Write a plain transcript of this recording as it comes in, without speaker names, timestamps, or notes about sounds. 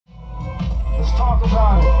talk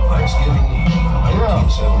about it. Thanksgiving Eve,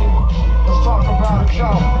 1971. Let's talk about it, yo.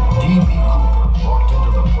 D.B. Cooper walked into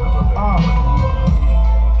the Portland airport.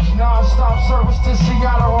 Non-stop service to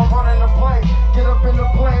Seattle, I'm running the plane. Get up in the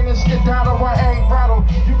plane and skedaddle, I ain't rattled.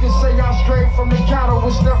 You can say I'm straight from the cattle.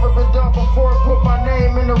 It's never been done before. Put my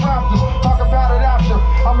name in the rafters. Talk about it after.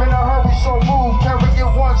 I'm in a hurry, so move.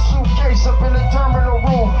 Carrying one suitcase up in the terminal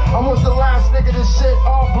room. I was the last nigga to sit,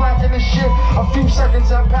 all black in the shit. A few seconds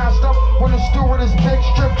had passed up when the stewardess big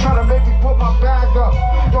strip trying to make me put my bag up.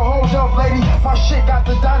 Yo, hold up, lady. My shit got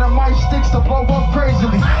the dynamite sticks to blow up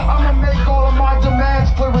crazily. I'ma make all of my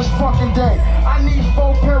demands clear as fucking day. I need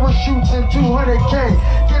 4 parachutes and 200K.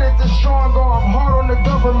 Get it to strong, or I'm hard on the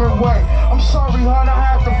government way. I'm sorry, hon, I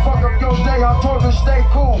had to fuck up your day. I told her stay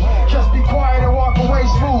cool, just be quiet and walk away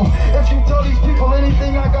smooth. If you tell these people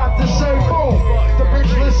anything I got to say, boom. The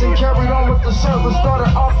bitch listened, carried on with the service,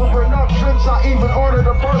 started offering up trips. I even ordered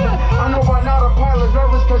a bourbon. I know by now the pilot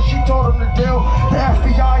nervous cause she told him the deal. The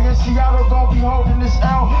FBI in Seattle don't be holding this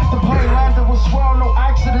L. The plane landed with swell, no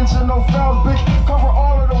accidents and no fails, bitch. Cover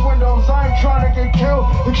all of the windows, I ain't trying to get killed.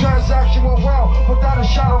 The transaction went well, without a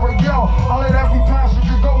shot of a yell. I let every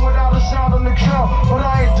passenger go without a sound on the trail. But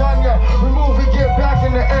I ain't done yet, remove it, get back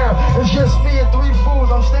in the air. It's just me and 3 fools,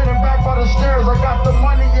 I'm standing back by the stairs. I got the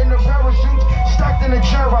money in the parachutes, stacked in the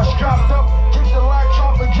chair. I strapped up, kicked the latch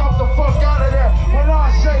off and jumped the fuck out of there. When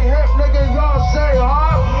I say hip, nigga, y'all say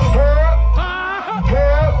hop. Hip,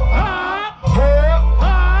 hip, hip,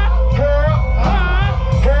 hip, hip,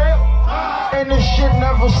 hip. And this shit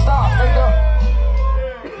never stopped, nigga.